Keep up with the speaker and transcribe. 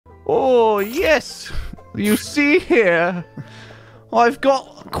Oh, yes. You see here, I've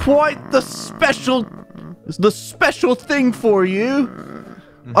got quite the special thing for you.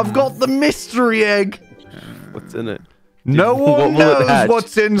 I've got the mystery egg. What's in it? No one knows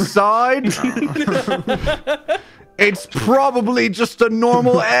what's inside. It's probably just a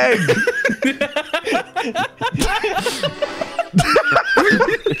normal egg.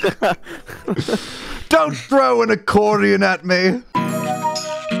 Don't throw an accordion at me.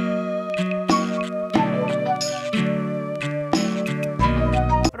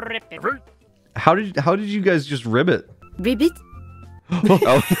 How did you guys just ribbit? Ribbit?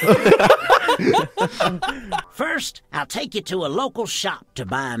 First, I'll take you to a local shop to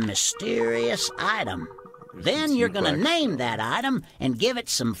buy a mysterious item. Then you're gonna name that item and give it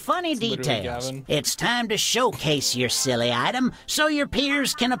some funny details. It's time to showcase your silly item so your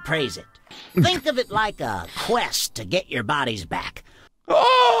peers can appraise it. Think of it like a quest to get your bodies back.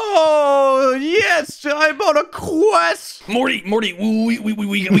 Oh, yes, I'm on a quest. Morty,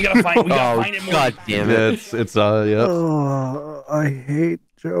 we gotta find it, Morty. God damn it. It's yeah. Oh, I hate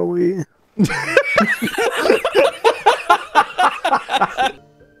Joey.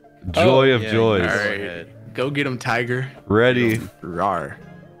 Joy of joys. All right. Go get him, Tiger. Ready. Rawr.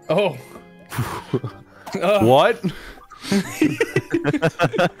 Oh. What?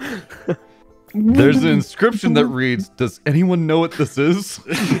 There's an inscription that reads, "Does anyone know what this is?"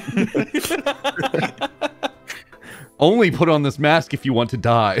 Only put on this mask if you want to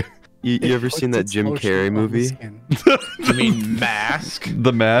die. You ever seen that Jim Carrey movie? You mean Mask?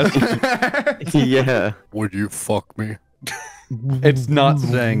 The mask? Yeah. Would you fuck me? It's not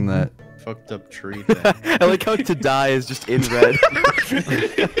saying that. Fucked up tree thing. I like how to die is just in red.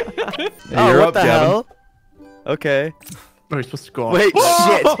 You're what up, the Gavin. hell? Okay. Oh, you're supposed to go on. Wait, shit.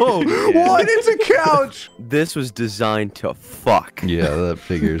 What? It's a couch. This was designed to fuck. Yeah, that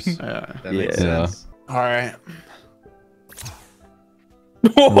figures. That makes Yeah. sense. All right.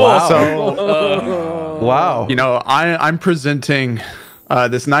 Wow. Wow. You know, I'm presenting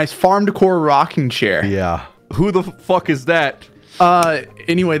this nice farm decor rocking chair. Yeah. Who the fuck is that?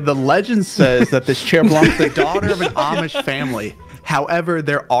 Anyway, the legend says that this chair belongs to the daughter of an Amish family. However,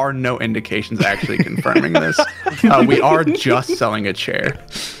 there are no indications actually confirming this. We are just selling a chair.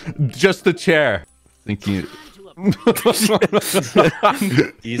 Just the chair. Thank you.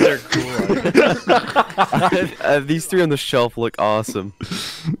 These are cool. These three on the shelf look awesome.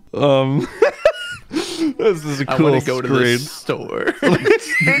 This is a I cool want to go to the screen. store.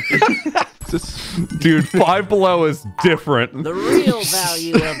 Dude, Five Below is different. The real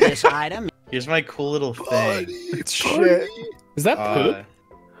value of this item. Here's my cool little thing. Shit. Is that poop?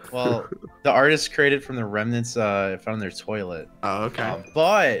 Well, the artist created from the remnants found in their toilet. Oh, okay.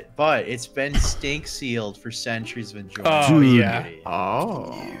 But it's been stink sealed for centuries of enjoyment. Oh, Dude. yeah.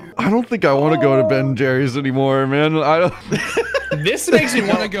 Oh. I don't think I want to go to Ben & Jerry's anymore, man. I don't. This makes me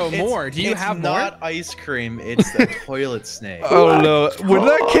want to go more. Do you have more? It's not ice cream. It's the toilet snake. I don't know. When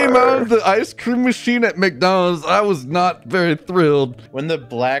that came out of the ice cream machine at McDonald's, I was not very thrilled. When the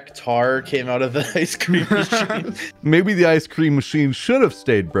black tar came out of the ice cream machine. Maybe the ice cream machine should have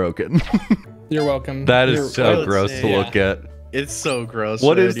stayed broken. You're welcome. That is so toilet gross snake. to look at. It's so gross.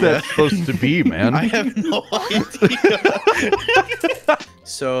 What is man, that supposed to be, man? I have no idea.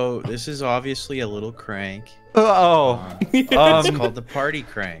 So this is obviously a little crank. It's It's called the party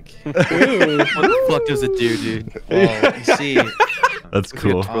crank. What the fuck does it do, dude? Well, you see, That's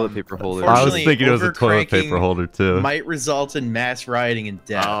cool. Toilet paper holder. I was Unfortunately, thinking it was a toilet overcranking paper holder too. might result in mass rioting and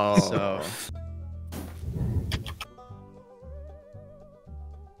death. Oh. So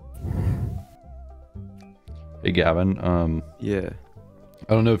Hey Gavin, Yeah.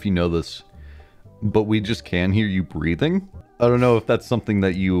 I don't know if you know this, but we just can hear you breathing. I don't know if that's something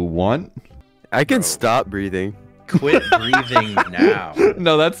that you want. I can stop breathing. quit breathing now.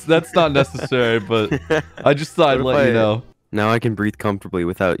 No, that's not necessary, but I just thought I'd What if let you know. Now I can breathe comfortably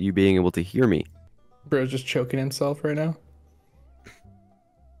without you being able to hear me. Bro's just choking himself right now.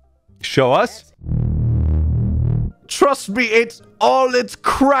 Show us. Trust me, it's all it's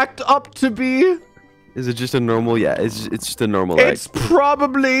cracked up to be. Is it just a normal? Yeah, it's just a normal egg. It's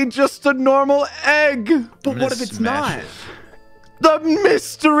probably just a normal egg. But what if it's not? The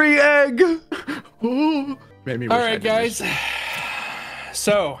mystery egg. All right, guys.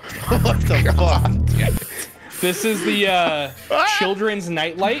 So, What the fuck? this is the children's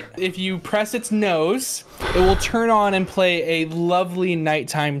nightlight. If you press its nose, it will turn on and play a lovely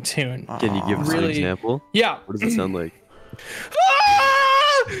nighttime tune. Can you give us an Really? example? Yeah. What does it sound like?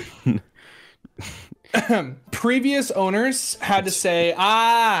 Previous owners had to say,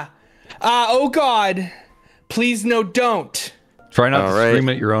 oh God, please no, don't. Try not to Alright. scream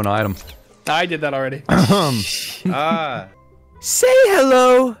at your own item. I did that already. Ah. Say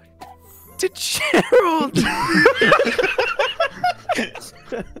hello to Gerald.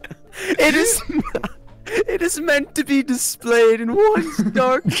 It is meant to be displayed in one's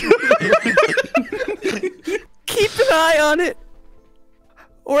dark. Keep an eye on it,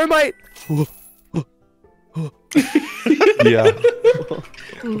 or it might. Yeah.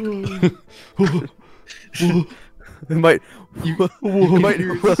 It might. It might.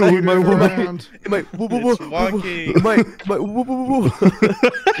 It might. It's walking. It might.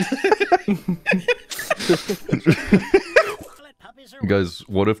 Guys,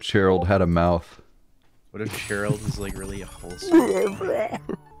 what if Gerald had a mouth? What if Gerald is like really wholesome?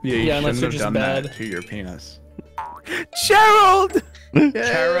 Yeah, unless shouldn't you're have just done bad. that to your penis. Gerald.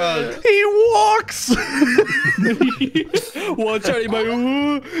 Gerald. He walks. Watch out, my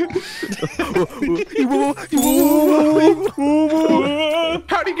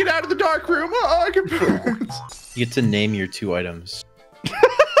How do you get out of the dark room? Oh, I can burn. You get to name your 2 items.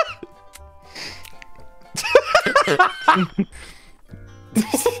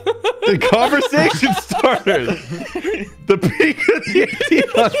 The conversation starters. The peak of the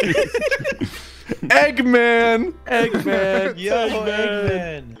 1800s. Eggman. Eggman. Yo,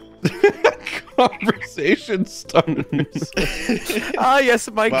 Eggman. Conversation starters. Ah, yes,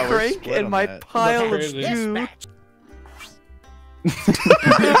 my Wow, we're crank split and on my that. pile of Crazy. stew.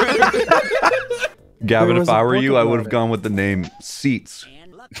 Gavin, There if was a I were book you, I about would have it. gone with the name Seats.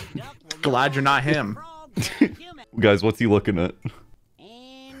 Glad you're not him. Guys, what's he looking at?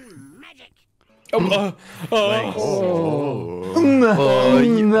 Thanks. Oh,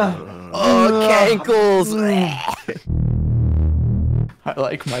 cankles. I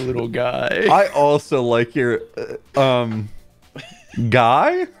like my little guy. I also like your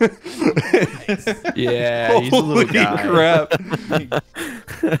guy. Yeah, he's a little Holy guy. crap!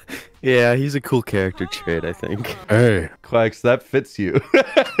 Yeah, he's a cool character trait, I think. Hey, Quacks, that fits you.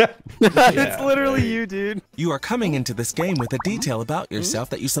 It's literally you, dude. You are coming into this game with a detail about yourself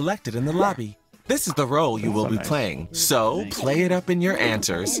that you selected in the lobby. This is the role you will be playing, so play it up in your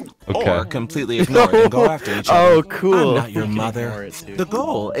answers, or Okay. completely ignore it and go after each other. Oh, cool. I'm not your Ignore mother. it, too. The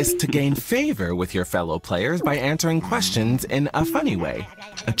goal is to gain favor with your fellow players by answering questions in a funny way,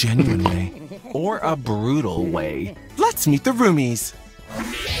 a genuine way, or a brutal way. Let's meet the roomies.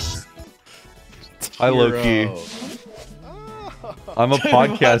 Hi, Loki. Hero. I'm a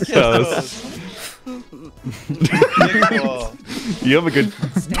podcast host. Nickel. You have a good.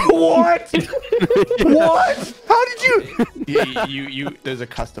 What? What? How did you? There's a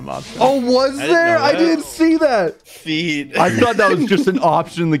custom option. Oh, was I didn't there? know I that. didn't see that. Feet. I thought that was just an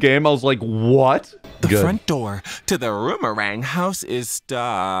option in the game. I was like, what? The Good. front door to the Roomerang house is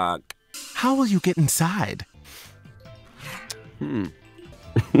stuck. How will you get inside?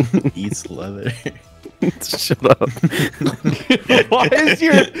 Eats leather. Shut up. Why is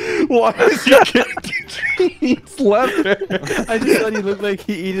your character eats leather? I just thought he looked like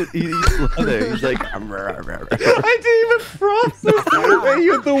he eats leather. He's like, I didn't even process that.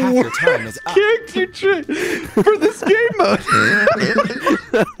 You had the Half your time is worst up. character trait for this game mode.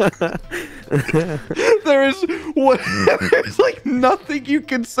 There's like nothing you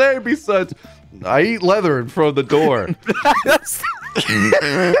can say besides I eat leather in front of the door. That's what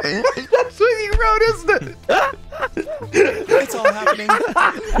you wrote, isn't it? It's all happening.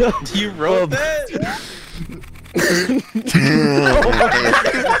 You wrote that?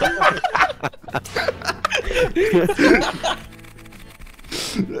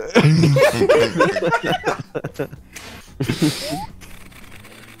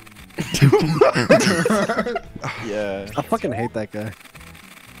 Yeah. I fucking hate that guy.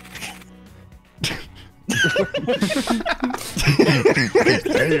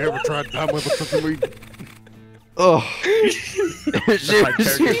 Hey, you ever tried time with a cookie weed? Oh,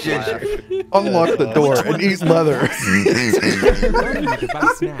 unlock the door and eat leather. Learning the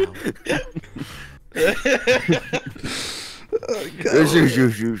device now.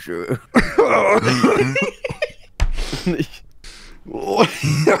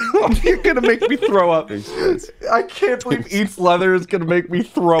 You're gonna make me throw up. I can't believe eats leather is gonna make me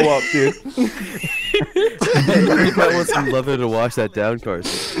throw up, dude. You might want some leather to wash that down,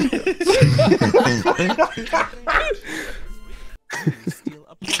 Carson. Steal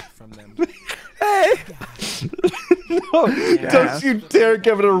a part from them. No, don't you dare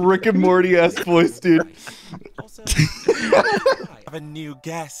give it a Rick and Morty ass voice, dude. Also, I have a new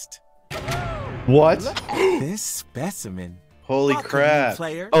guest. What? This specimen. Holy Welcome, crap. new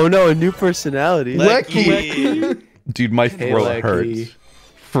player. Oh no, a new personality. Lecky. Dude, my throat Lecky. hurts.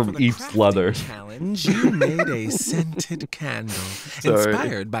 From Eats Leather. Challenge, you made a scented candle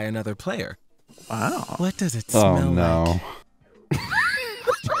inspired by another player. Wow. What does it smell Oh no. like?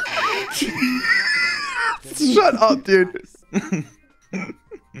 Shut up, dude.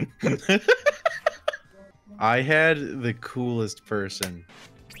 I had the coolest person.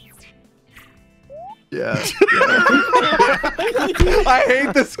 Yeah. I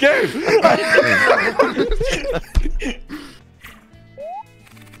hate this game.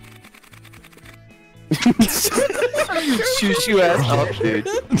 Shushu ass up, dude.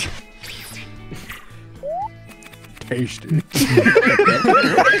 Tasty.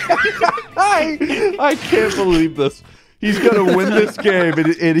 I can't believe this. He's gonna win this game,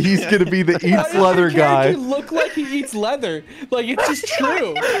 and he's gonna be the eats leather guy. Look like he eats leather. Like it's just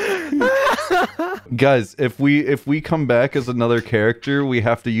true. Guys, if we come back as another character, we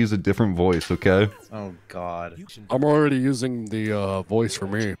have to use a different voice, okay? Oh God. I'm already using the voice for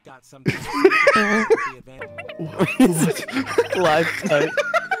me. Lifetime.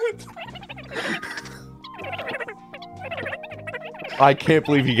 I can't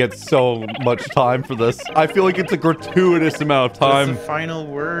believe he gets so much time for this. I feel like it's a gratuitous amount of time. What's the final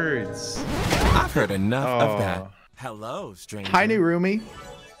words? I've heard enough of that. Hello, stranger. Tiny Roomy.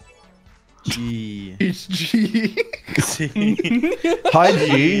 G. It's G. C. Hi,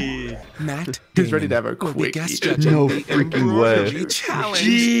 G. Matt, He's ready to have a will be quick guest eat. judging No the freaking way. embroidery challenge.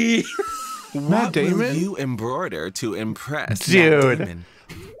 G. Matt What will Damon? you embroider to impress Dude. Matt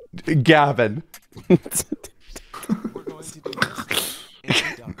Damon? Gavin.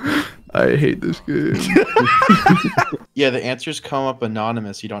 I hate this game. Yeah, the answers come up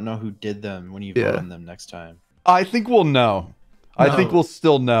anonymous. You don't know who did them when you vote on them next time. I think we'll know. I think we'll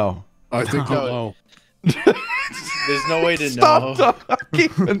still know. I think you'll know. There's no way to Stop know.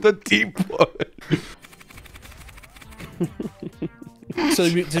 talking in the deep wood. So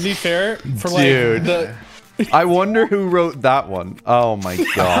to be fair, for like Dude. the I wonder who wrote that one. Oh my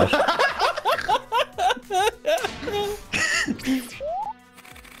gosh.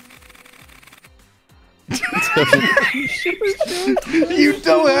 You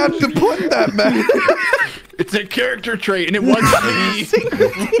don't have to put that, man. It's a character trait, and it wasn't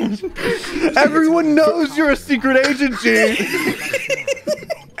me. Everyone knows you're a secret agent, G.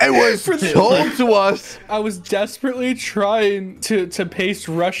 It was told to us. I was desperately trying to paste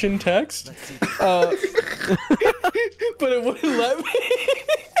Russian text, but it wouldn't let me.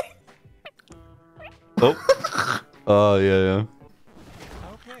 Oh, yeah.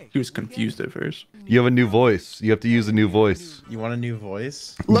 He was confused at first. You have a new voice. You have to use a new voice. You want a new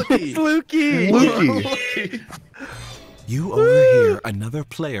voice? Lucky. Lukey. Lukey. You overhear another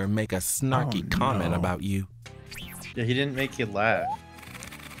player make a snarky comment about you. Yeah, he didn't make you laugh.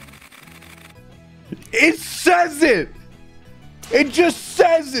 It says it. It just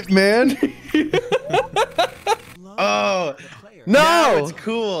says it, man. Oh, No. now it's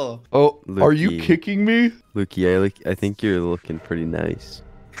cool. Oh, are you Lukey. kicking me? Lukey, I think you're looking pretty nice.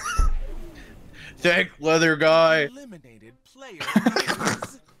 Thank leather guy. Eliminated player.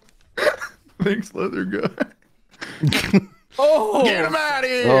 Thanks, leather guy. Oh, Get him out of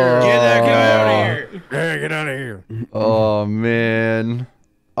here. Get that guy out of here. Hey, get out of here. Oh, man.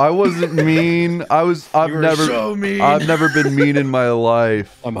 I wasn't mean. I've were never so mean. I've never been mean in my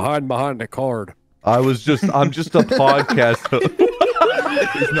life. I'm hiding behind the card. I'm just a podcast host.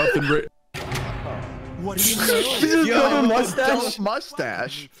 There's nothing written. What do you know? Yo, Mustache.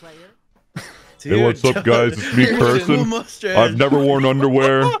 Mustache. Dude, Hey, what's up, guys? It's me, Carson. Mustache. I've never worn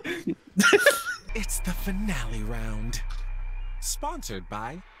underwear. It's the finale round. Sponsored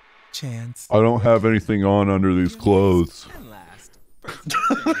by Chance. I don't have anything on under these clothes. And last,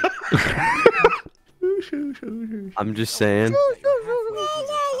 I'm just saying.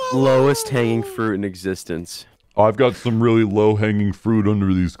 Lowest hanging fruit in existence. I've got some really low-hanging fruit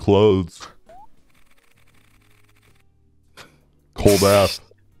under these clothes. Cold ass.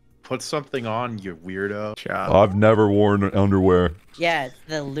 Put something on, you weirdo. Chop. I've never worn underwear. Yeah, it's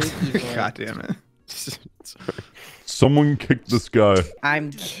the Loki boy. God damn it. Someone kicked this guy.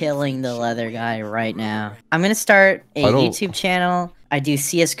 I'm killing the leather guy right now. I'm gonna start a I don't- YouTube channel. I do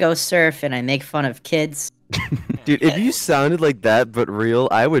CSGO surf and I make fun of kids. Dude, if you sounded like that but real,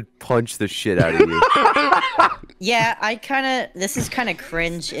 I would punch the shit out of you. Yeah, this is kind of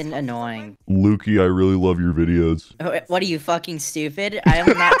cringe and annoying. Lukey, I really love your videos. What are you, fucking stupid? I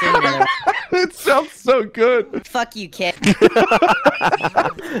am not doing another one. It sounds so good. Fuck you, kid.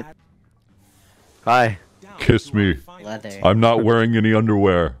 Hi. Kiss me. Leather. I'm not wearing any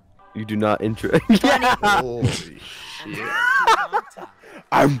underwear. You do not interest. Holy shit.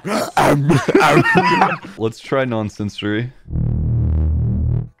 Let's try Nonsensory.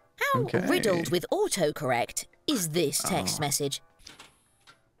 How riddled with autocorrect is this text message?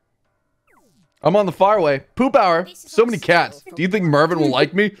 I'm on the faraway. Poop hour. So many cats. Do you think Mervin will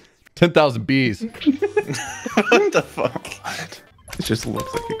like me? 10,000 bees. What the fuck? It just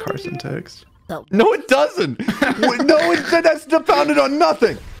looks like a Carson text. No, it doesn't. No, that's founded on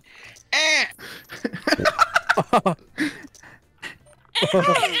nothing.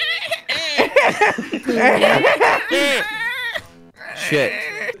 Shit.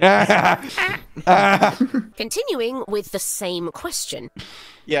 Continuing with the same question.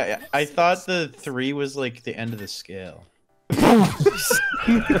 Yeah, I thought the 3 was like the end of the scale.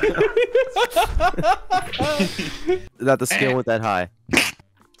 That the scale went that high.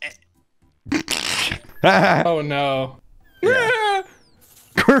 Oh no.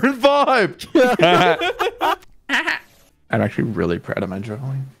 Current vibe. I'm actually really proud of my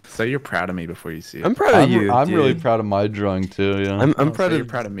drawing. Say you're proud of me before you see it. I'm proud of you. I'm dude. really proud of my drawing too. Yeah. I'm proud of you're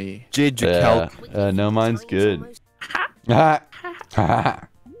proud of me. Jade Yeah. Jackbox. No, mine's good. Let's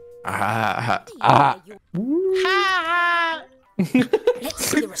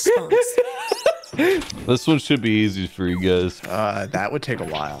see the response. This one should be easy for you guys. That would take a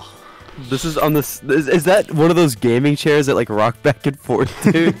while. This is on this. Is that one of those gaming chairs that like rock back and forth,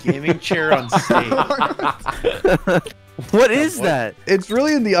 dude? Gaming chair on stage. What is that? It's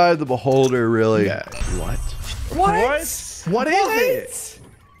really in the eye of the beholder, really. Yeah. What? What is it?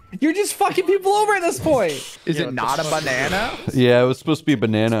 You're just fucking people over at this point. Is it not a banana? Yeah, it was supposed to be a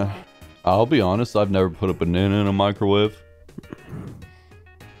banana. I'll be honest, I've never put a banana in a microwave.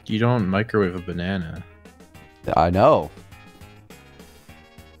 You don't microwave a banana. I know.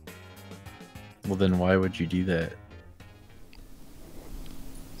 Well, then why would you do that?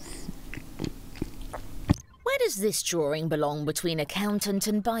 Where does this drawing belong between accountant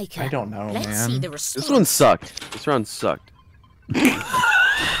and biker? I don't know, Let's man. see the response. This one sucked. This round sucked.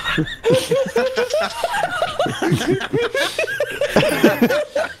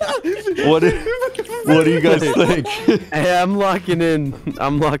 What do you guys think? Hey, I'm locking in.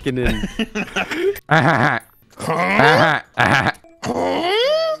 I'm locking in. Huh?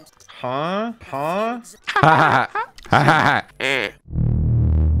 Huh?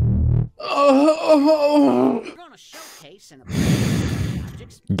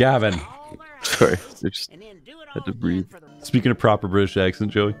 Gavin. Sorry, I just had to breathe. Speaking of proper British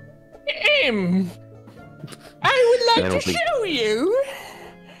accent, Joey. I would like to show you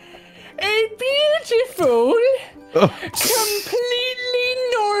a beautiful, completely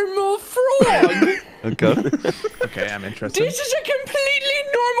normal frog. Okay. Okay, I'm interested. This is a completely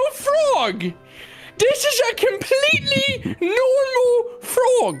normal frog. This is a completely normal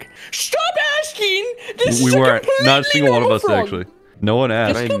frog. Stop asking. This We is a weren't. completely Not a single one of normal us, frog. actually. No one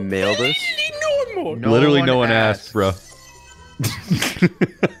asked. Can I mail this? Normal. Literally no one asked, bro.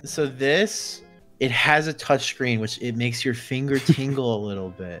 So this, it has a touch screen, which it makes your finger tingle a little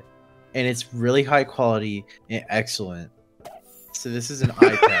bit. And it's really high quality and excellent. So this is an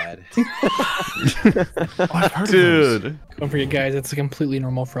iPad. I've heard Dude. of Don't forget, guys, it's a completely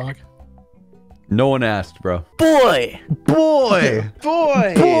normal frog. No one asked, bro. Boy! Boy!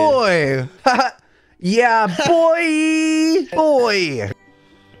 Boy! Boy! Yeah, boy! Boy!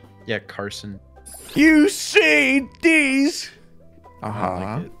 Yeah, Carson. You see these?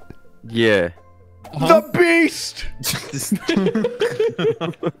 Uh-huh. Yeah. The beast!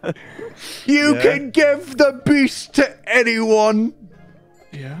 You can give the beast to anyone.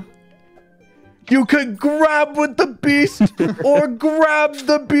 Yeah. You can grab with the beast or grab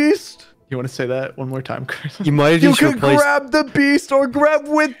the beast. You want to say that one more time, Chris? You might have You just can replaced. grab the beast or grab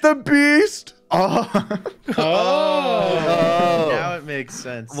with the beast. Oh. Now it makes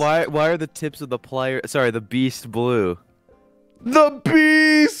sense. Why are the tips of the plier? Sorry, the beast blue. The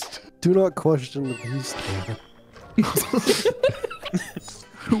beast. Do not question the beast.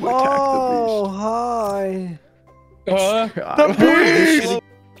 Who attacked Oh, hi. The beast.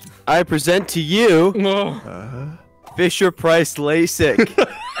 I present to you the beast? Fisher Price LASIK.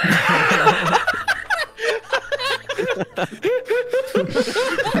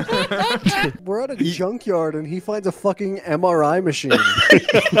 We're at a junkyard and he finds a fucking MRI machine.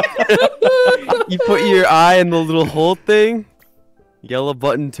 You put your eye in the little hole thing. Yellow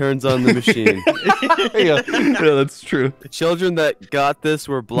button turns on the machine. Yeah, that's true. The children that got this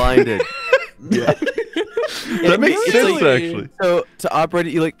were blinded. Yeah. That makes It's sense, like- actually. So to operate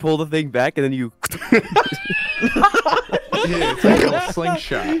it, you like pull the thing back and then you. Yeah, it's like a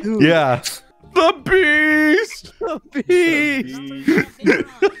slingshot. Yeah. The beast!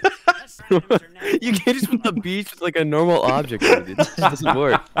 You can't just put the beast with like a normal object. It just doesn't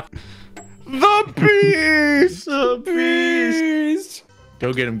work. The beast. The beast.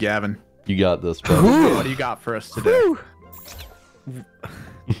 Go get him, Gavin. You got this, bro. What do you got for us today?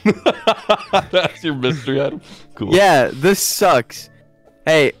 That's your mystery item. Cool. Yeah, this sucks.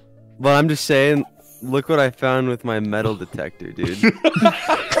 Hey, well, I'm just saying, look what I found with my metal detector, dude.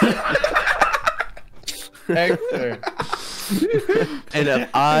 Hector. And if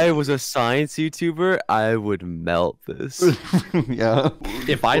I was a science YouTuber, I would melt this. Yeah.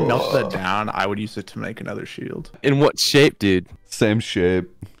 If I melt that down, I would use it to make another shield. In what shape, dude? Same shape.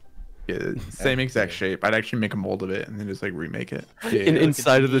 Yeah, same exact shape. I'd actually make a mold of it and then just like remake it. Yeah,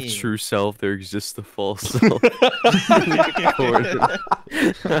 Inside of the true self, there exists the false self.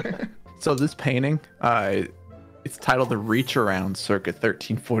 So this painting, it's titled "The Reach Around Circa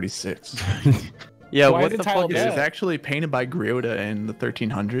 1346." Yeah, Why what is the it titled fuck is that? It's actually painted by Griota in the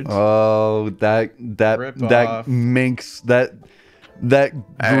 1300s. Oh, that off. minx, that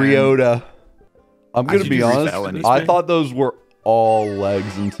Griota. I'm gonna be honest. I thought those were all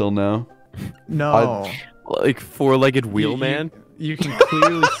legs until now. No, like four-legged wheelman? you can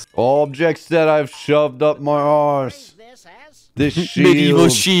clearly. All objects that I've shoved up my arse. This shield. Medieval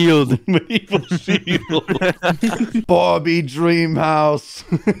shield. Medieval shield. Barbie Dreamhouse.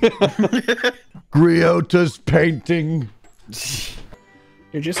 Griota's painting.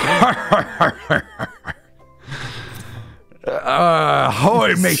 You're just.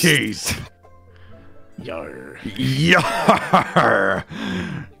 Ahoy, mateys! Yar. Yar!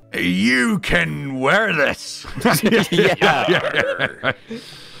 You can wear this. Yeah.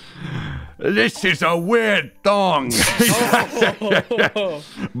 This is a weird thong.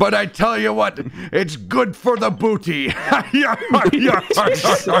 But I tell you what, it's good for the booty. I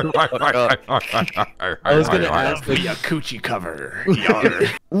was gonna ask, Be a coochie cover.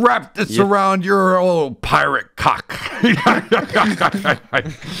 Yar. Wrap this around your old pirate cock.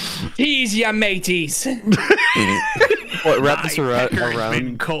 Tease ya, mateys. what, wrap this Been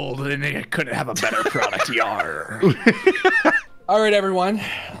around? cold and they couldn't have a better product. Yar. All right, everyone.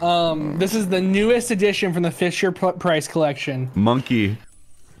 This is the newest edition from the Fisher Price collection. Monkey.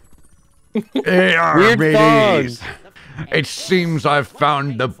 Hey, Weird mateys. It seems I've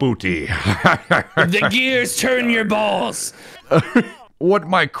found the booty. The gears turn your balls. What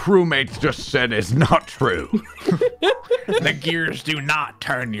my crewmates just said is not true. The gears do not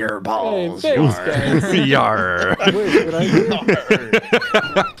turn your balls. Hey, thanks, guys. Yar.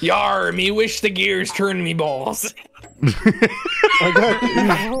 Yar, me wish the gears turned me balls.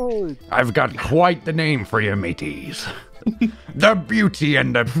 I've got quite the name for you, mateys. The Beauty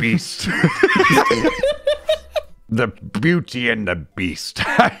and the Beast. The Beauty and the Beast.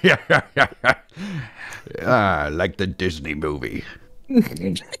 Like the Disney movie.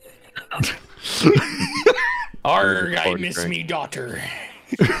 Arg, I miss me daughter.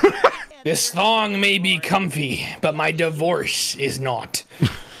 This thong may be comfy, but my divorce is not.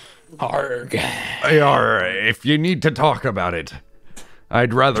 Arg. Yar, if you need to talk about it,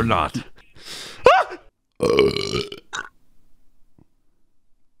 I'd rather not.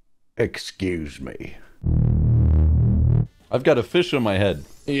 Excuse me. I've got a fish on my head.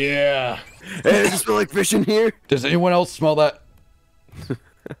 Yeah. Hey, does it smell like fish in here? Does anyone else smell that?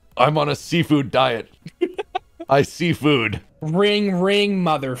 I'm on a seafood diet. I see food. Ring, ring,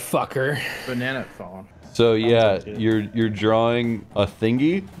 motherfucker. Banana phone. So yeah, you're drawing a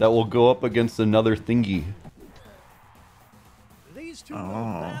thingy that will go up against another thingy.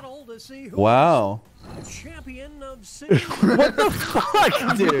 Wow. What the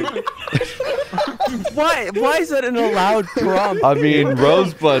fuck, dude? Why is that an allowed prompt? I mean,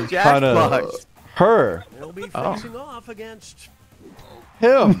 Rosebud kind of Jackbox. her. Off against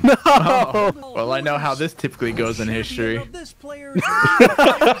Him. Well, I know how this typically goes in history.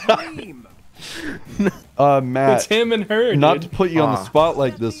 Matt. It's him and her, Not dude. to put you on the spot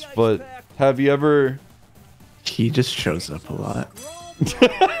like this, but have you ever? He just shows up a lot.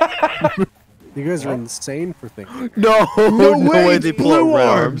 You guys are insane for thinking. No way they pull out red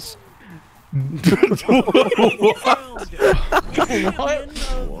arms.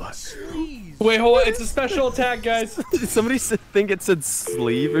 Wait, hold on. It's a special attack, guys. Did somebody think it said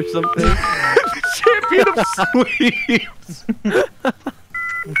sleeve or something? Champion of sleeves.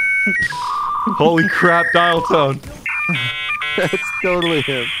 Holy crap, dial tone. That's totally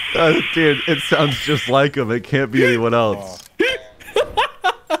him. Dude, it sounds just like him. It can't be anyone else.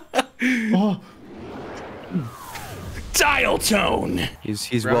 Dial tone.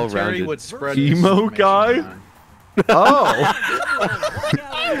 He's well rounded. Would spread Emo this guy? information Oh.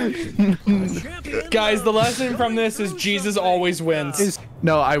 Guys, the lesson from this is Jesus always wins.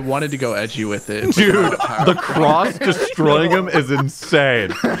 No, I wanted to go edgy with it. Dude, the cross destroying him is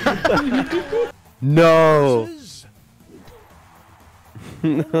insane. No.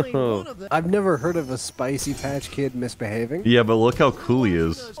 No. I've never heard of a Spicy Patch Kid misbehaving. Yeah, but look how cool he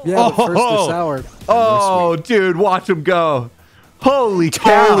is. Yeah, but first they're sour. Oh, dude, watch him go. Holy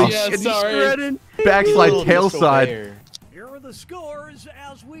cow. Holy shit, sorry. Backslide, tailside. Here are the scores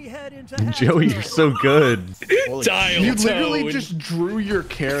as we head into Joey, you're so good. You literally just drew your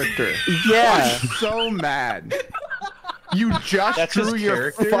character. Yeah. I'm so mad. You just That's drew his your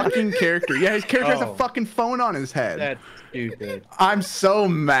character? fucking character. Yeah, his character has Oh. a fucking phone on his head. That's stupid. I'm so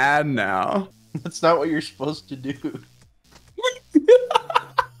mad now. That's not what you're supposed to do.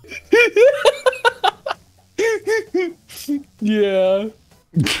 Yeah.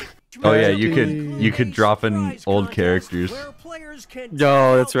 Oh yeah, you could drop in old characters.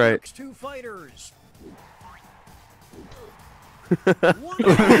 Yo, that's right.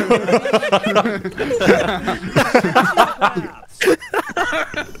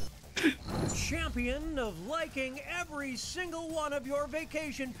 Champion of liking every single one of your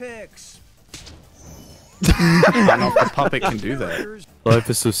vacation pics. I don't know if the puppet can do that. Life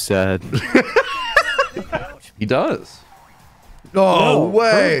is so sad. He does. No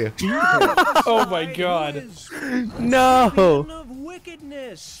way. Oh my god. No. Of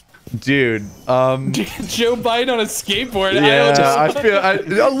wickedness. Dude, Joe Biden on a skateboard. yeah, I feel.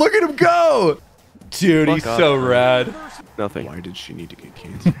 Oh, look at him go. Dude, he's Fuck so off. rad. Nothing. Why did she need to get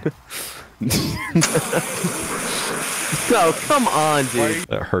canceled? No, come on, dude.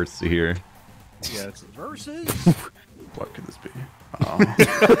 That hurts to hear. Yes. Versus. What could this be?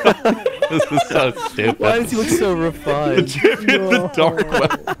 This is so stupid. Why does he look so refined? The dark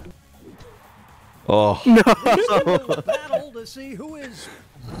web. Oh. Battle to see who is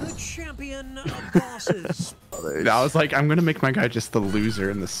the champion of bosses. I was like, I'm gonna make my guy just the loser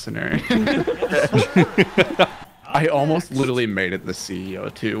in this scenario. I almost literally made it the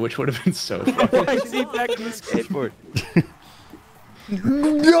CEO too, which would have been so funny. Why is he back on the skateboard?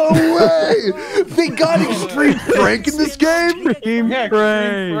 No way! They got Extreme Frank in this game? Yeah,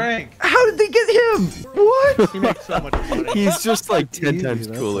 Frank. How did they get him? What? He makes so much money. He's just like 10 times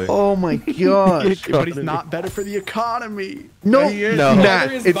cooler. Oh my gosh. But he's not better for the economy. No, he is. No. Nat,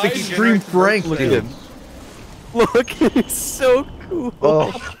 His it's bike Extreme Frank. Look at him. Look, he's so cool.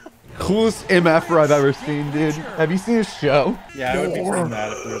 Oh, coolest MFer I've ever seen, dude. Have you seen his show? Yeah, I would be pretty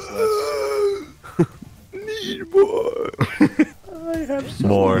mad if there was less. Need more. I have so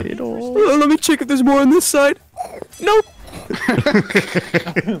More. Let me check if there's more on this side. Nope.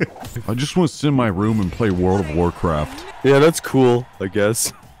 I just want to sit in my room and play World of Warcraft. Yeah, that's cool, I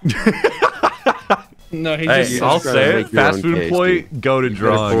guess. No, he Hey, just. I'll trying to say it. make your Fast own food case, employee, dude. go to You better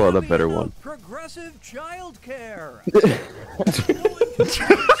pull drawing. out a better one. Progressive child care.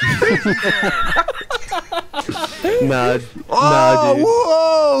 Nah, Oh, dude.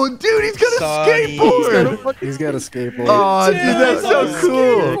 whoa, dude, he's got a Sorry. skateboard. He's got a skateboard. Oh, dude, that's so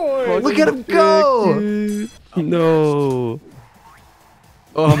cool. Look at him go. No.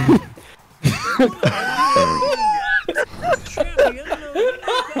 Champion of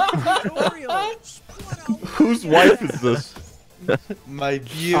tutorials. Whose wife is this? My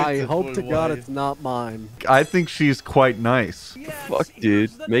beautiful I hope to God wife. it's not mine. I think she's quite nice. Fuck, dude.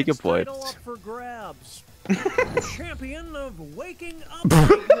 Here's the Make a next point. title up for grabs. Champion of waking up.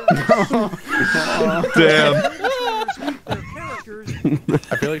 Damn.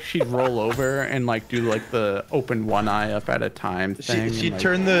 I feel like she'd roll over and like do like the open one eye up at a time thing. She'd and, like,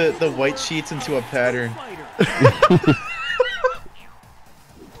 turn the white sheets into a pattern.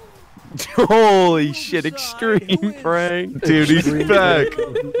 Holy shit, Extreme Frank. Dude, he's back.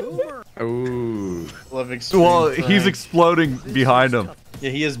 Ooh. Love extreme. Well, he's Frank. exploding behind him. Yeah,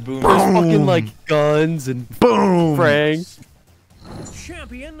 he is boomer. There's fucking like guns and Boom. Frank.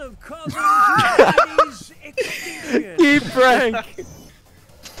 Champion of causing humanity's extinction. Keep Frank.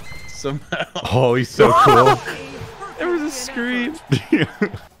 Somehow. Oh, he's so cool. There was a scream.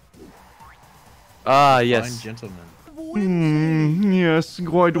 Ah, Fine yes. gentleman. Yes,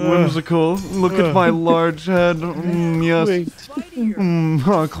 quite whimsical. Look at my large head. Yes.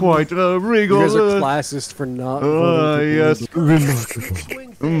 Quite regal. You guys are classist for not. voting for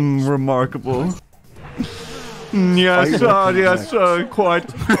Yes. Removal. Remarkable. Yes, yes, quite.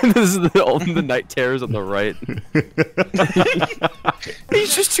 This is the night terrors on the right.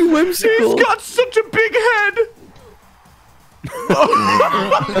 He's just too whimsical. He's got such a big head.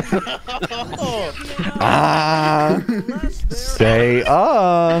 Say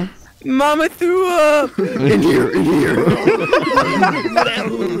Mama threw up. In here.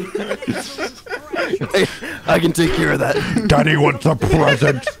 I can take care of that. Daddy wants a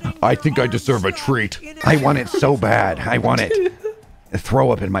present. I think I deserve a treat. I want it so bad. I want it.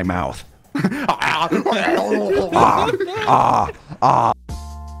 Throw up in my mouth. Ah.